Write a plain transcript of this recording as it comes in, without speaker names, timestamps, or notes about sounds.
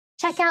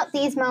Check out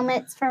these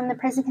moments from the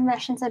prison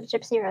confessions of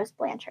Gypsy Rose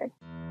Blanchard.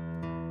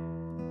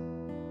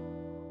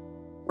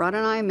 Rod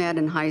and I met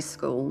in high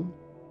school.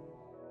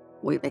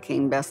 We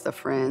became best of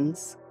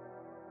friends.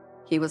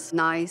 He was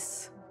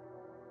nice,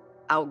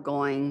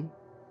 outgoing,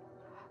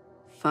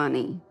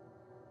 funny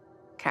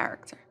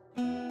character.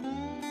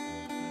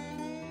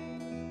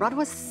 Rod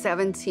was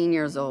 17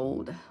 years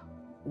old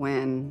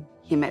when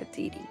he met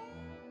Dee Dee.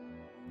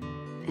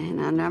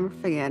 And I'll never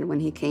forget when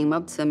he came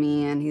up to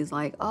me and he's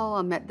like, oh,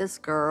 I met this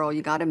girl,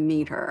 you gotta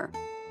meet her.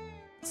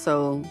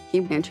 So he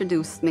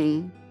introduced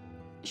me.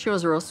 She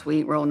was real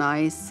sweet, real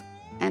nice.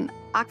 And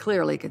I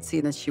clearly could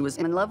see that she was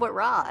in love with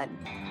Rod.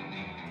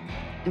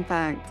 In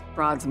fact,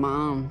 Rod's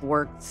mom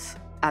worked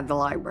at the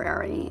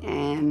library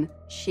and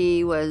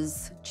she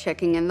was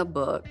checking in the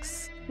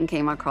books and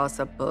came across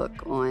a book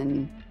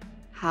on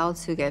how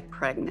to get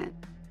pregnant.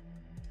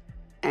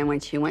 And when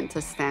she went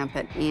to stamp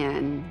it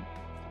in,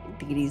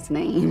 Dee Dee's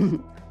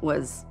name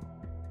was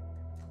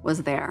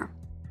there.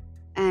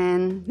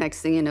 And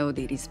next thing you know,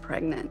 Dee Dee's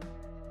pregnant.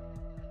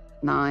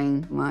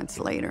 9 months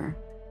later,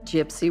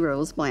 Gypsy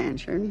Rose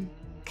Blanchard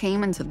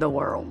came into the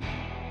world.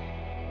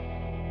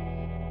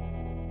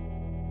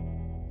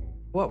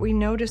 What we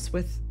notice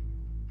with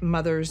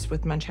mothers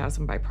with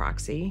Munchausen by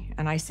proxy,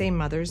 and I say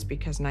mothers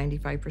because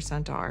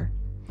 95% are,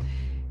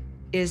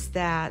 is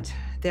that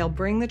they'll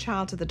bring the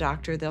child to the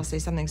doctor, they'll say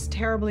something's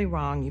terribly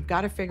wrong, you've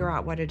got to figure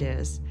out what it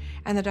is,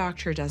 and the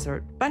doctor does a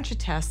bunch of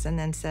tests and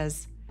then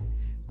says,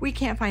 we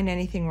can't find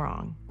anything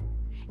wrong.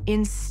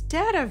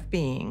 Instead of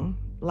being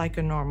like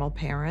a normal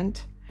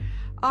parent,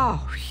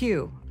 oh,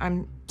 phew,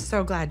 I'm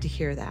so glad to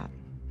hear that.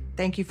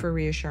 Thank you for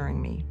reassuring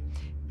me.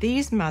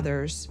 These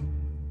mothers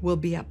will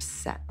be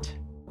upset.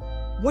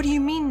 What do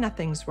you mean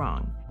nothing's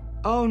wrong?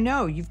 Oh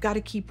no, you've got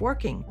to keep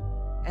working.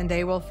 And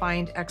they will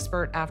find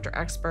expert after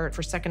expert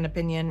for second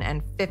opinion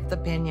and fifth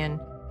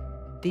opinion.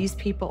 These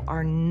people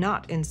are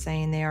not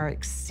insane. They are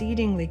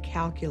exceedingly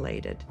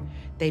calculated.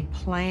 They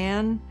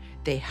plan,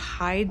 they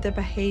hide the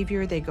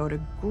behavior, they go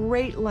to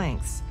great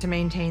lengths to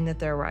maintain that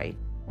they're right.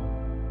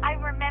 I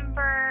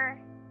remember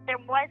there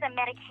was a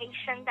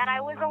medication that I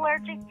was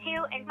allergic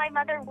to, and my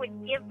mother would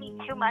give me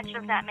too much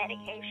of that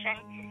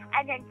medication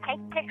and then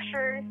take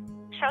pictures,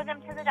 show them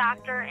to the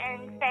doctor,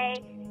 and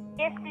say,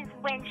 this is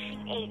when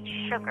she ate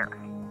sugar.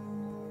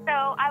 So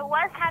I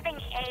was having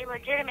a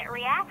legitimate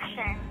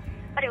reaction,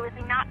 but it was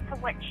not to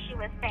what she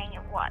was saying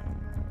it was.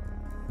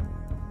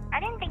 I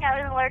didn't think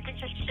I was allergic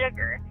to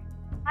sugar.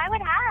 I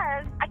would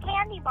have a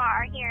candy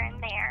bar here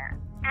and there,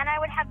 and I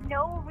would have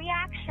no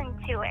reaction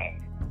to it.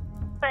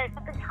 But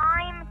at the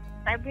time,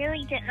 I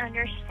really didn't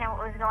understand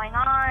what was going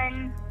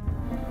on.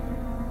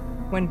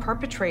 When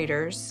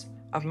perpetrators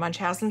of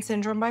Munchausen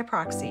Syndrome by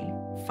proxy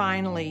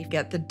finally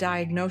get the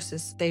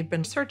diagnosis they've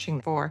been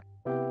searching for,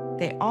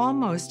 they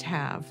almost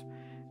have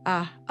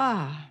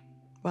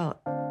well,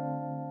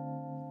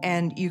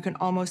 and you can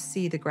almost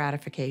see the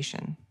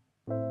gratification.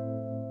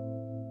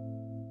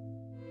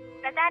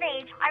 At that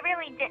age, I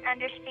really didn't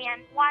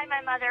understand why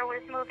my mother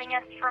was moving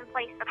us from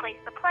place to place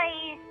to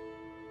place,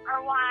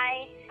 or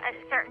why at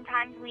certain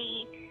times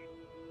we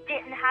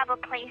didn't have a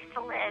place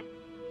to live.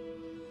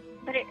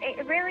 But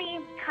it really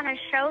kind of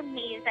showed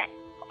me that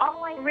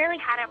all I really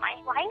had in my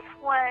life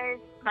was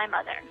my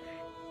mother.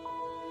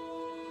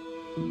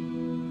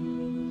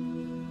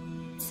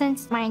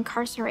 Since my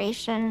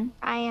incarceration,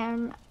 I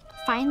am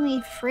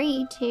finally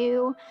free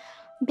to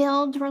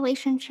build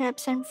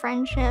relationships and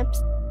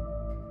friendships.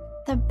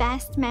 The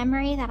best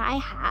memory that I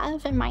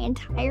have in my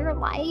entire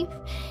life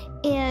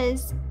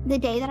is the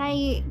day that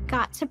I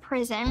got to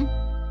prison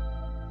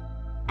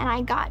and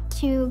I got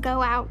to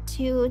go out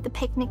to the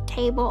picnic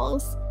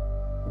tables.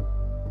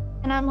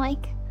 And I'm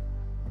like,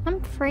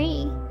 I'm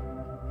free.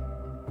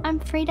 I'm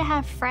free to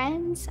have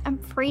friends. I'm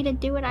free to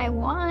do what I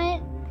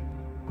want.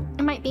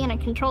 I might be in a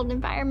controlled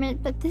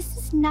environment, but this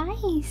is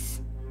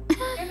nice.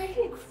 You're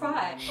making me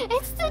cry.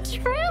 It's the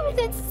truth.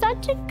 It's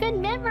such a good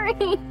memory.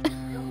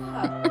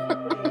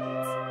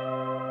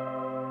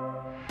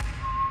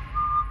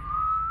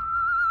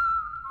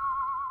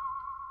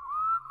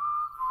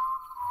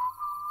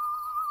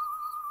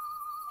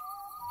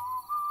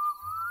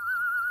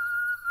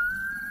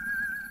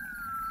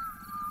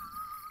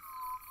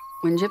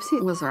 When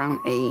Gypsy was around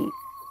 8,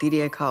 Dee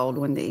Dee called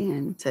one day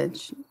and said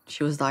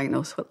she was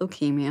diagnosed with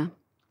leukemia.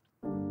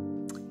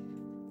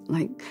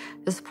 Like,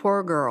 this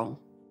poor girl,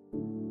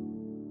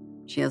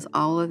 she has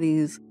all of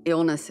these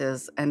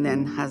illnesses and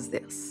then has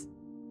this.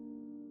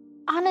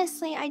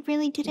 Honestly, I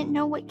really didn't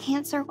know what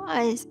cancer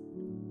was,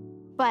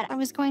 but I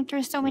was going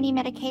through so many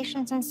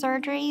medications and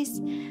surgeries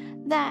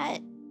that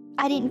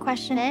I didn't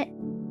question it.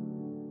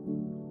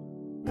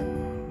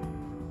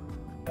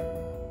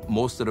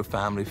 Most of the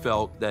family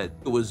felt that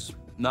it was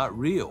not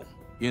real.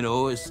 You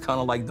know, it's kind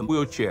of like the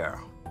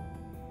wheelchair.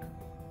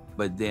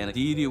 But then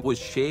Dee Dee was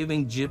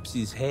shaving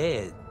Gypsy's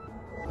head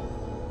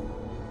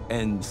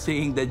and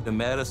seeing that the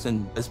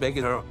medicine is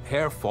making her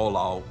hair fall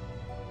out.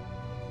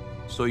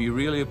 So you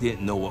really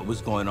didn't know what was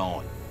going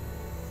on.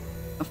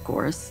 Of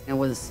course, it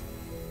was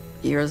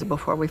years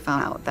before we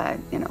found out that,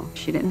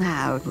 she didn't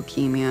have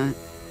leukemia.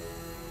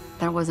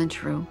 That wasn't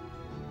true.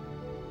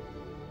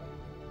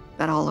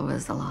 That all of it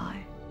is a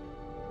lie.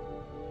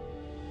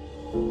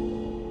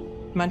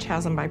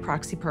 Munchausen by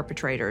proxy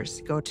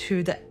perpetrators go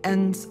to the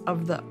ends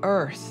of the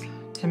earth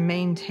to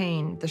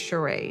maintain the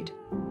charade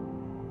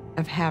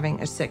of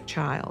having a sick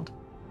child.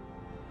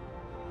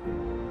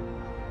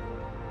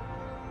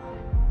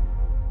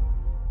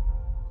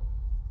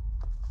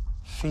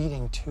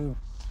 Feeding tube.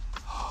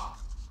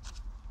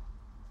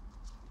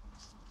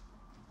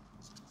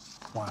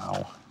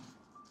 Wow.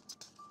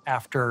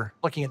 After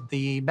looking at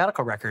the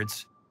medical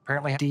records,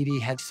 apparently Dee Dee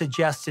had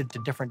suggested to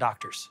different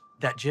doctors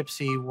that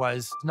Gypsy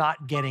was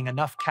not getting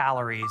enough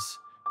calories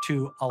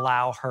to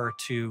allow her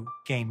to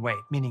gain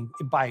weight, meaning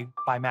by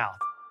mouth,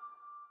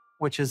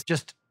 which is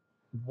just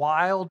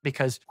wild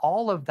because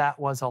all of that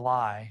was a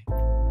lie.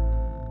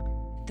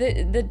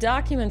 The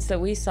documents that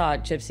we saw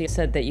at Gypsy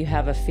said that you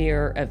have a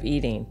fear of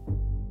eating.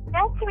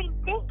 That's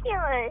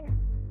ridiculous.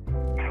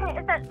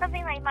 Is that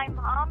something like my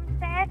mom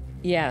said?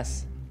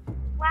 Yes.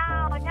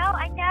 Wow, no,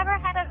 I never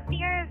had a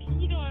fear of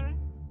eating.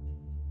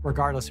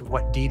 Regardless of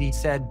what Dee Dee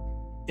said,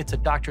 it's a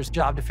doctor's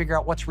job to figure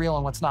out what's real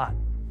and what's not.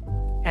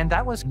 And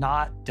that was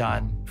not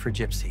done for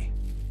Gypsy.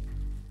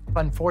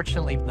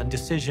 Unfortunately, the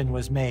decision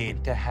was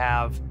made to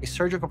have a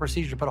surgical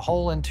procedure to put a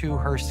hole into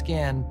her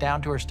skin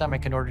down to her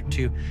stomach in order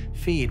to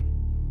feed.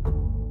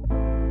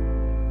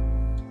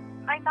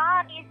 My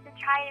mom used to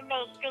try to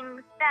make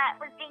things that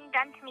was being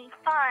done to me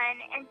fun,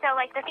 and so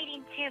like the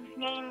feeding tube's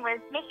name was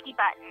Mickey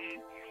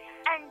Button.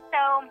 And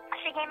so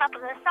she came up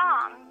with a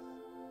song.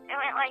 It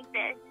went like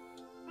this.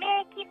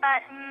 Mickey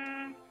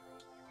Button,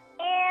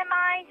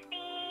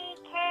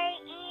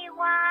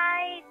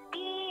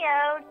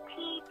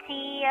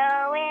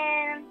 MICKEYBOTTON,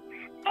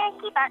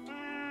 Mickey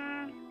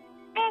Button,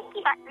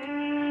 Mickey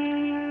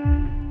Button.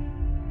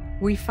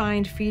 We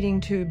find feeding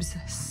tubes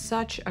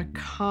such a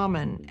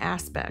common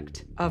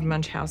aspect of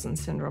Munchausen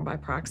syndrome by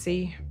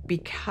proxy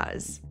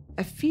because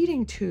a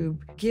feeding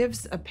tube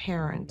gives a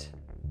parent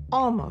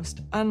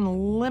almost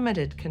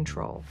unlimited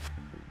control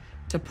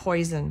to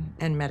poison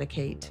and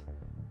medicate,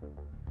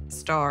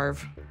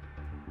 starve,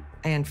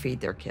 and feed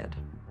their kid.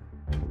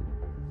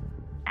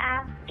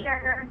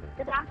 After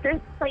the doctors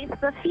placed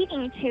the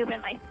feeding tube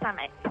in my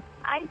stomach,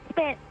 I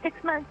spent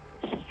 6 months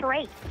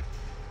straight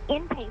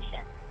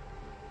inpatient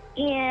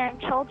in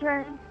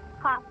Children's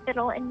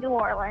Hospital in New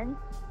Orleans.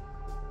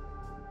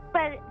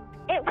 But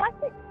it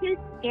wasn't too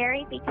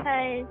scary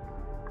because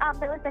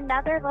there was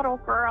another little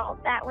girl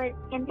that was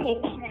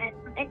inpatient,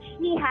 and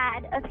she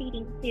had a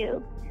feeding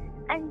tube.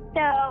 And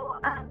so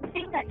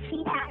seeing that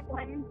she had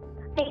one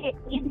made it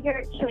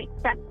easier to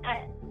accept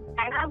that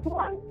I have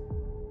one.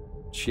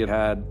 She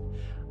had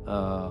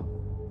a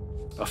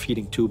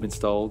feeding tube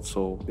installed,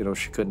 so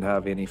she couldn't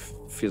have any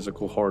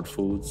physical hard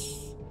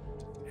foods,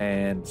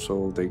 and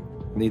so they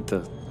need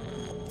to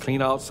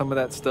clean out some of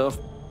that stuff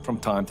from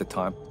time to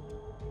time.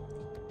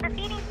 The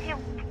feeding tube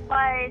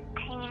was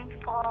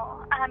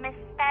painful,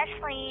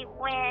 especially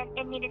when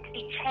it needed to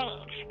be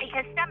changed,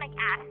 because stomach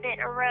acid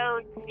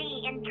erodes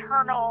the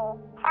internal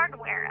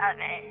hardware of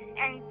it.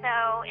 And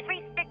so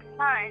every 6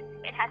 months,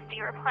 it has to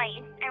be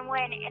replaced. And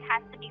when it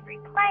has to be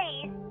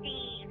replaced,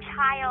 the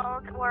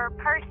child or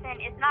person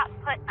is not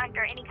put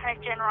under any kind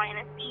of general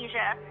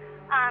anesthesia.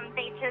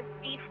 They just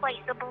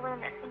deflate the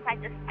balloon that's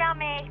inside the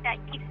stomach that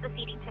keeps the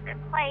feeding tube in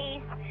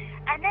place,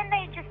 and then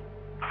they just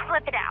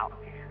flip it out.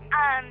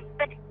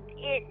 But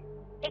it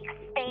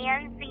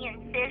expands the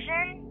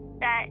incision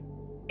that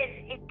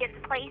it gets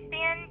placed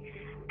in,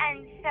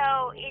 and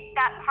so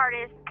that part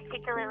is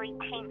particularly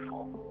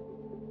painful.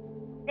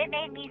 It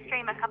made me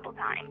scream a couple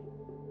times.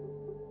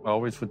 I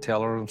always would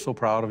tell her, I'm so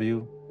proud of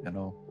you,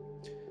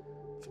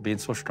 for being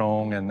so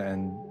strong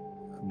and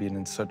being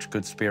in such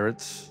good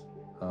spirits.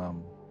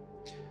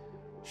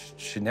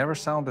 She never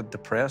sounded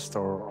depressed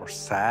or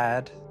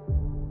sad.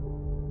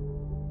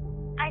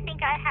 I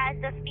think I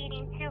had the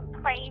feeding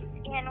tube placed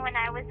in when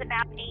I was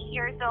about 8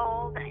 years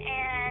old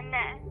and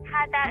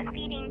had that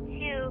feeding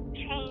tube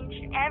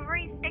changed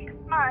every 6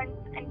 months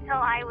until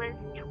I was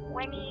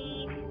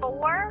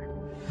 24.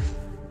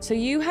 So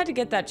you had to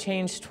get that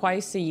changed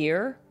twice a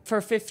year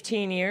for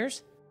 15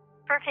 years?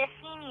 For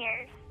 15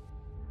 years.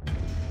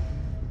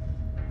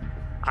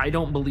 I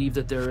don't believe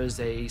that there is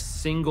a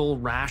single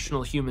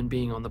rational human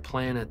being on the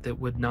planet that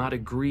would not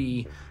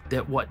agree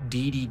that what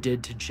Dee Dee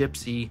did to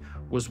Gypsy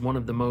was one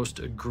of the most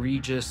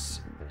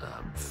egregious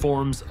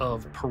forms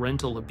of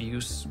parental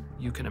abuse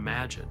you can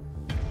imagine.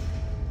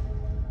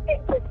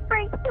 It just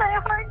breaks my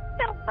heart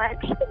so much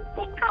to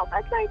think how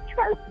much I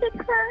trusted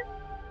her.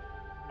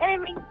 And it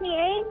makes me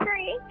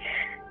angry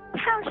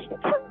how she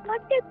could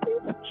look at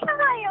this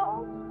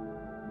child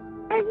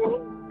and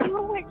then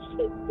do what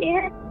she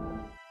did.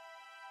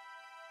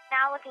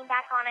 Now looking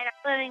back on it,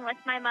 living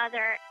with my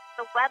mother,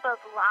 the web of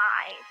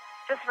lies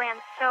just ran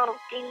so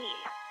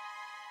deep.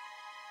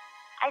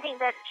 I think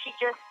that she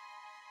just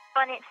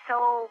spun it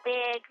so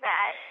big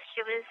that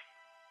she was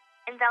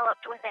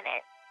enveloped within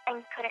it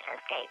and couldn't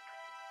escape.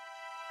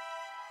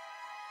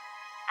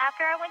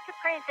 After I went to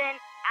prison,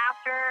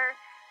 after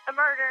the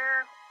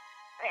murder,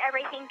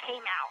 everything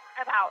came out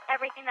about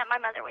everything that my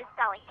mother was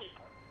telling me.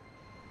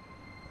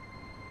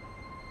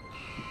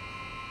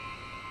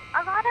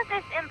 A lot of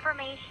this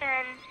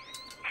information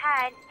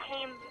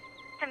came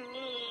to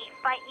me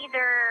by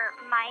either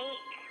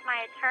Mike,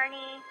 my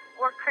attorney,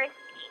 or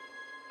Christy,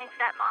 my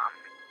stepmom.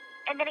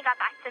 And then it got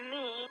back to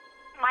me.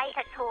 Mike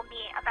had told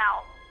me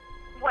about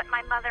what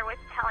my mother was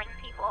telling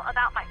people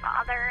about my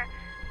father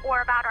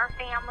or about our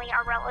family,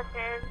 our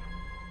relatives.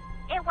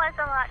 It was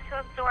a lot to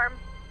absorb.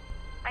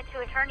 My two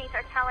attorneys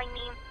are telling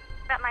me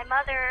that my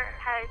mother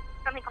has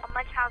something called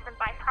Munchausen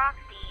by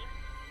Proxy,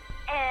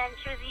 and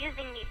she was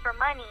using me for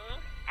money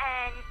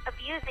and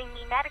abusing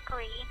me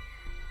medically,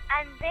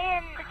 and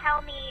then to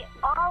tell me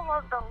all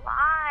of the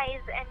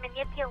lies and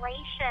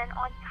manipulation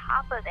on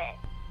top of it.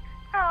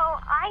 So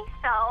I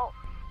felt,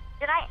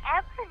 did I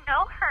ever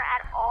know her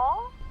at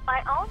all?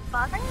 My own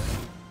mother?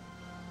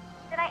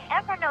 Did I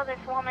ever know this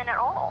woman at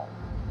all?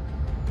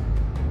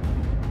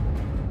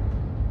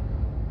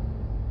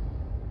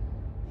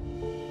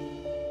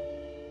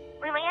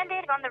 We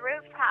landed on the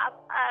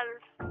rooftop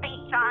of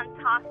St. John's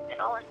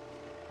Hospital,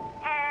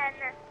 and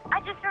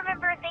I just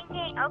remember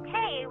thinking,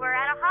 okay, we're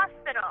at a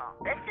hospital.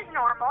 This is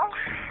normal.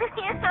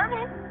 You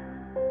know?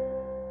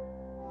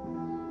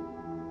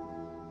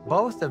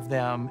 Both of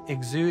them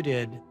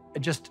exuded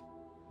just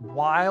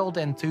wild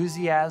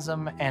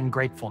enthusiasm and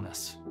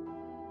gratefulness.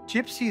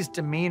 Gypsy's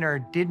demeanor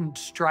didn't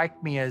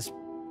strike me as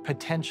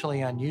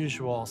potentially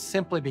unusual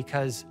simply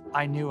because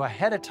I knew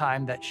ahead of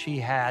time that she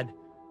had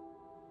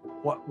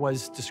what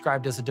was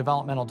described as a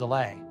developmental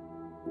delay.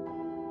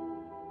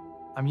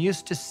 I'm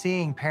used to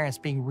seeing parents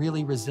being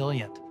really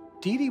resilient.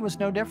 Dee Dee was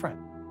no different.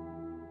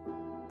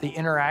 The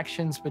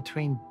interactions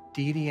between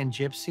Dee Dee and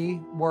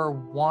Gypsy were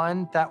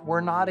one that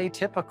were not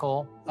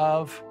atypical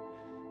of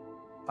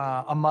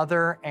a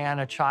mother and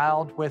a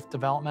child with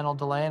developmental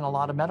delay and a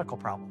lot of medical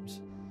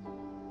problems.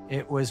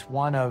 It was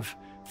one of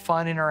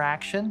fun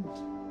interaction.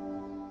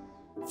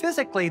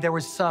 Physically, there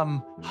was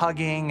some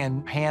hugging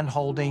and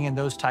hand-holding and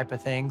those type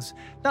of things.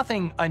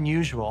 Nothing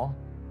unusual.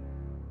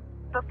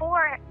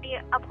 Before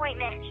the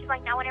appointment, she's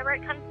like, now whenever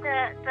it comes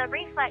to the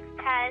reflex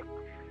test,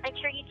 make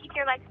sure you keep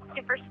your legs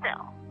super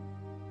still.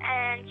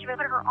 And she would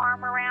put her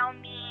arm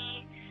around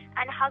me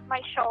and hug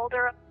my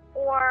shoulder,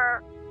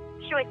 or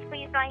she would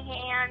squeeze my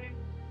hand.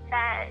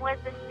 That was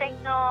the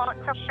signal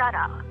to shut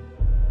up.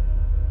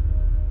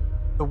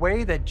 The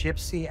way that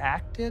Gypsy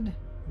acted,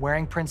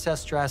 wearing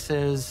princess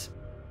dresses,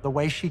 the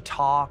way she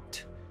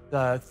talked,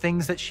 the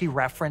things that she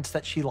referenced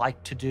that she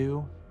liked to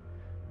do,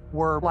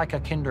 were like a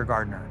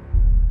kindergartner.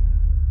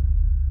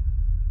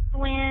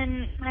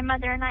 When my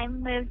mother and I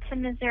moved to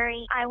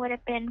Missouri, I would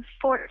have been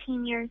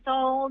 14 years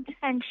old,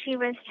 and she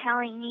was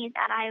telling me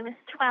that I was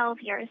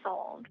 12 years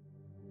old.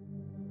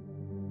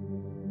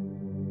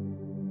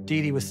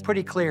 Dee Dee was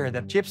pretty clear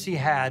that Gypsy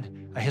had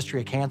a history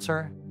of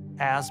cancer,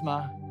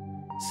 asthma,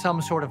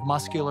 some sort of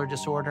muscular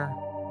disorder.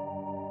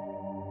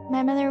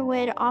 My mother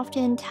would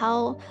often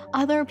tell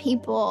other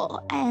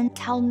people and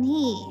tell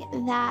me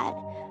that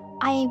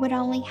I would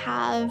only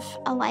have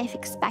a life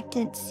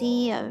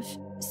expectancy of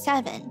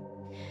 7,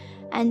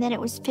 and then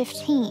it was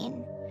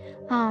 15,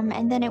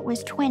 and then it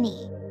was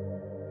 20.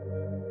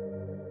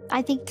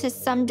 I think to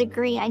some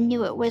degree I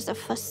knew it was a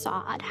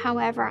facade.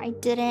 However, I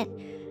didn't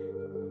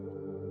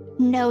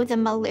know the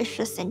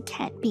malicious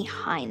intent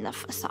behind the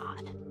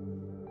facade.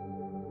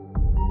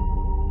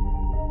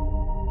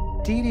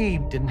 Dee Dee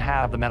didn't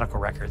have the medical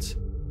records.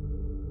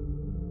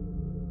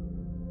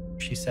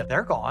 She said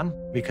they're gone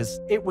because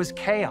it was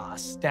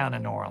chaos down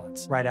in New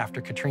Orleans right after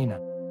Katrina.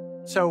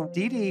 So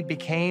Dee Dee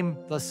became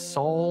the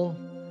sole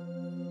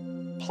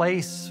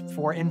place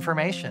for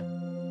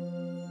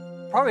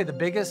information. Probably the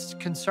biggest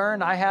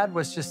concern I had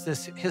was just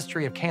this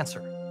history of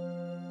cancer.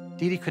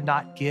 Dee Dee could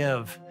not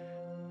give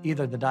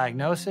either the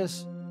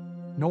diagnosis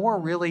nor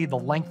really the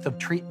length of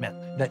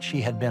treatment that she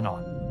had been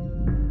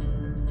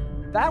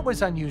on. That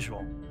was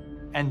unusual.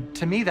 And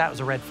to me, that was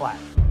a red flag.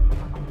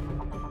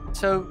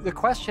 So the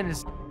question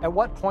is, at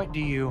what point do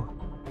you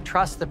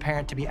trust the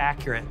parent to be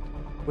accurate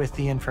with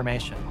the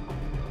information?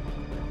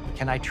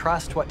 Can I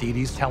trust what Dee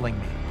Dee's telling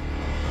me?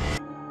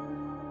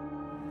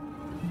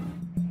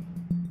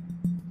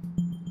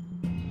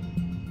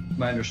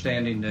 My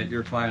understanding that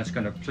your client's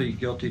going to plead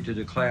guilty to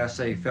the Class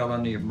A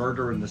felony of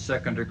murder in the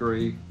 2nd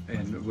degree,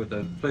 and with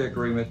a plea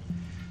agreement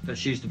that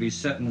she's to be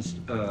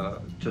sentenced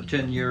to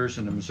 10 years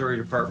in the Missouri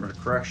Department of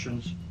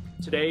Corrections.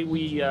 Today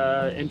we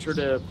entered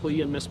a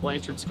plea in Miss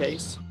Blanchard's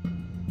case.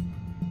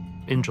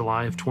 In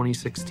July of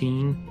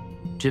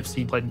 2016,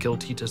 Gypsy pled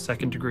guilty to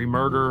 2nd-degree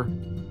murder.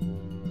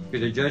 Be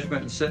the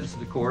judgment and sentence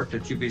of the court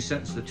that you be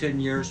sentenced to 10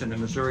 years in the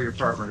Missouri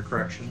Department of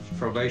Corrections.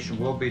 Probation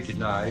will be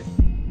denied.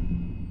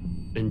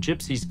 In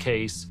Gypsy's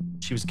case,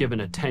 she was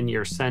given a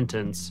 10-year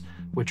sentence,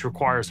 which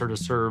requires her to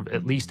serve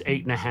at least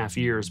 8.5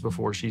 years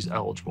before she's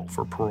eligible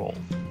for parole.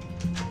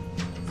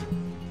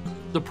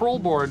 The parole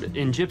board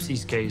in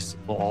Gypsy's case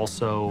will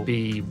also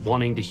be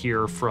wanting to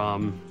hear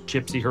from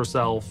Gypsy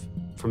herself,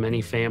 from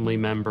any family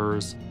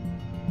members.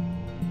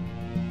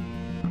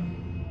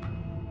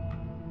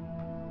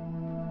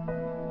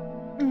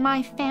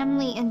 My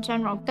family in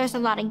general, there's a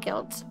lot of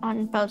guilt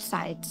on both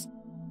sides.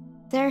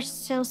 There's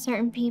still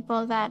certain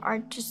people that are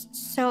just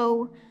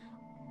so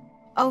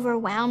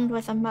overwhelmed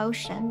with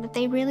emotion that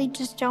they really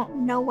just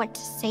don't know what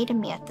to say to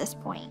me at this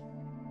point.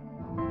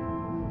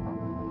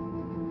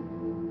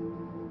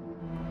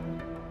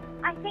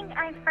 I think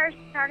I first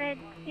started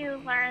to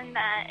learn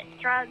that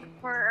drugs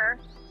were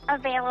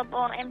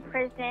available in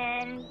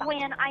prison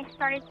when I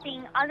started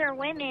seeing other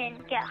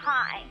women get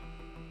high.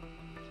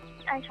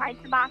 I tried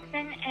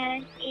Suboxone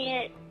and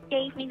it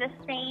gave me the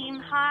same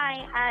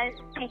high as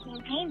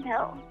taking pain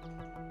pills.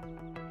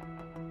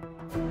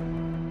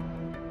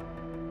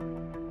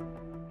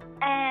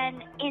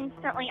 And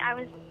instantly I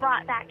was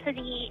brought back to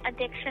the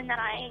addiction that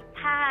I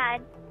had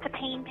to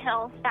pain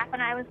pills back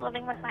when I was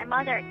living with my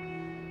mother.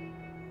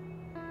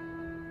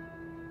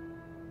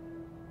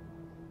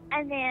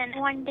 And then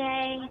one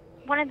day,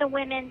 one of the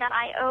women that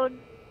I owed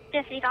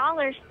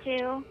 $50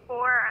 to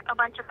for a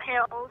bunch of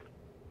pills,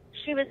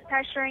 she was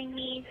pressuring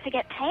me to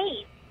get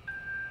paid.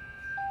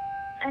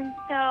 And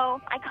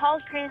so I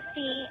called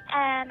Christy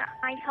and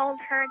I told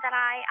her that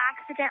I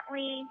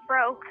accidentally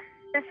broke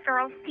this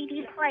girl's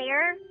CD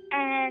player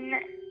and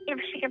if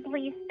she could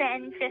please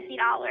send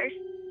 $50.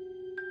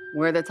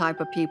 We're the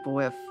type of people,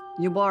 if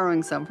you're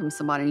borrowing something from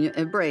somebody and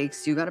it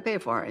breaks, you got to pay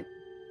for it.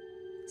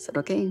 I said,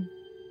 okay.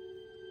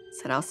 I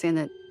said, I'll send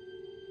it.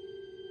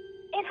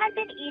 It had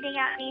been eating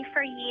at me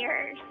for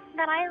years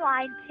that I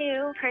lied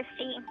to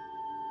Christy.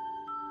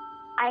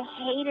 I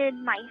hated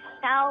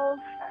myself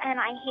and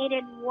I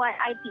hated what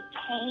I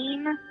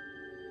became.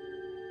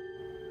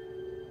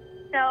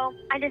 So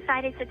I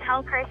decided to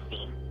tell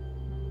Christy.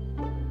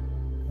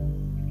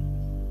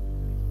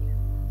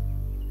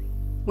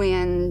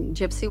 When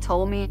Gypsy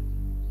told me,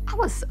 I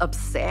was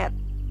upset,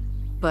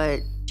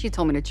 but she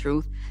told me the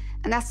truth.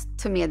 And that's,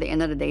 to me, at the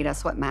end of the day,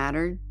 that's what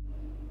mattered.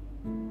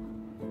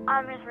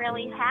 I was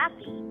really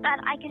happy that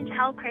I can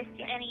tell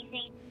Christy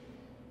anything.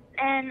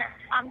 And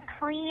I'm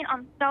clean,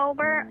 I'm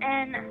sober,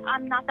 and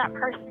I'm not that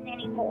person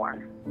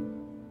anymore.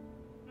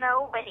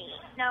 Nobody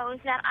knows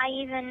that I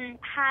even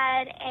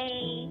had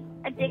a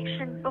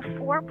addiction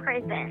before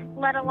prison,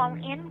 let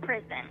alone in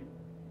prison.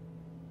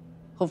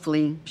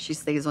 Hopefully, she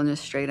stays on the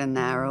straight and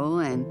narrow.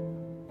 And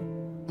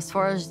as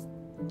far as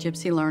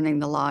Gypsy learning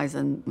the lies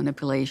and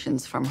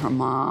manipulations from her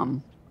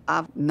mom,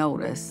 I've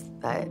noticed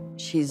that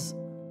she's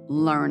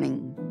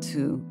learning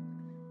to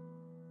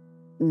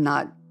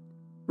not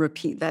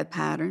repeat that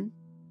pattern.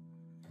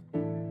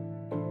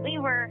 We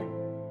were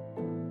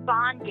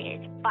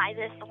bonded by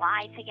this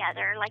lie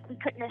together, like we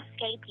couldn't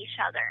escape each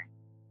other.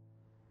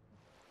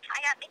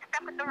 I got mixed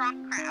up with the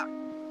wrong crowd.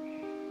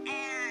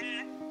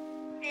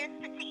 And this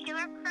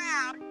particular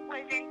crowd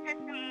was into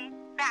some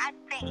bad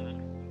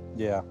things.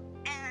 Yeah.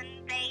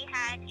 And they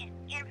had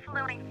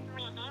influenced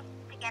me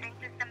to get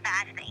into some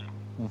bad things.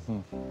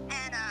 Mm-hmm.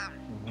 And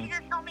she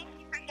just told me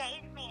she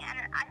forgave me. And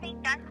I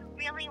think that's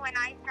really when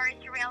I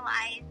started to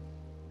realize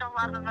the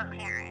love of a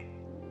parent.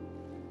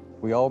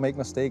 We all make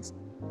mistakes.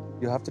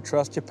 You have to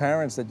trust your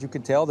parents that you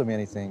can tell them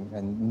anything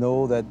and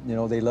know that, you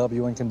know, they love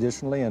you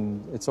unconditionally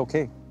and it's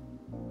okay.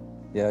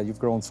 Yeah, you've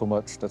grown so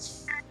much.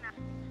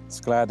 It's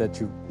glad that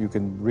you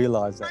can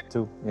realize that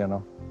too, you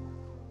know.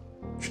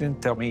 She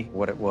didn't tell me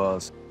what it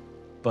was,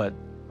 but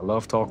I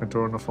love talking to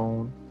her on the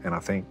phone, and I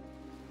think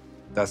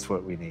that's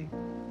what we need.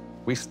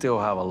 We still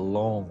have a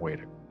long way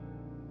to,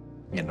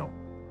 you know,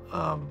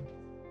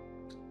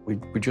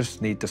 we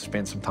just need to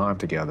spend some time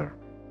together.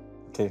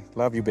 Okay,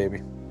 love you,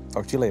 baby.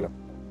 Talk to you later.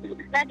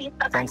 Love you.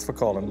 Bye-bye. Thanks for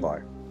calling.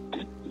 Bye.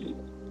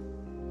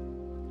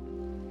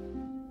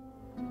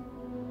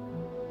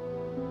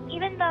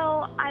 Even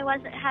though I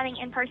wasn't having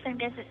in-person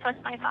visits with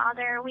my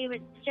father, we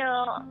would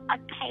still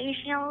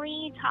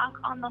occasionally talk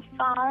on the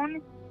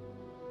phone.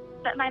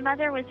 But my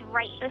mother was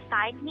right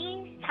beside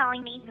me,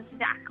 telling me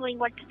exactly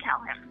what to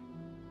tell him.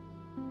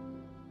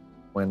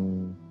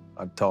 When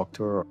I'd talk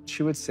to her,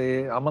 she would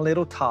say, I'm a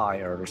little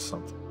tired or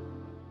something.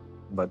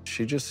 But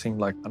she just seemed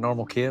like a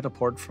normal kid,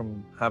 apart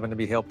from having to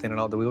be helped in and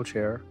out of the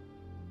wheelchair.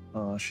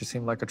 She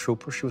seemed like a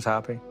trooper. She was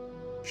happy.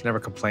 She never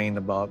complained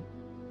about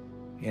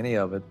any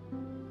of it.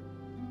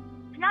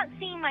 Not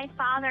seeing my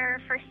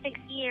father for 6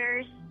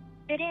 years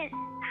didn't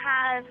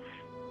have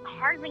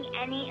hardly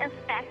any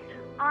effect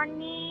on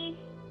me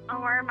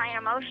or my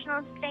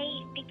emotional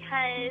state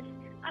because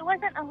I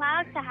wasn't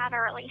allowed to have a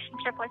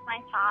relationship with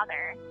my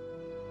father.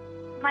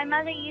 My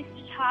mother used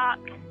to talk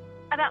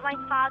about my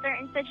father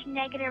in such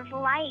negative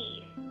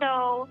light,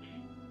 so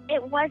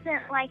it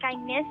wasn't like I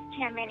missed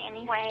him in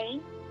any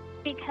way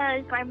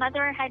because my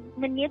mother had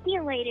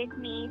manipulated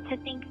me to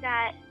think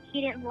that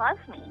he didn't love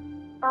me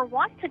or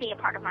want to be a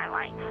part of my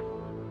life.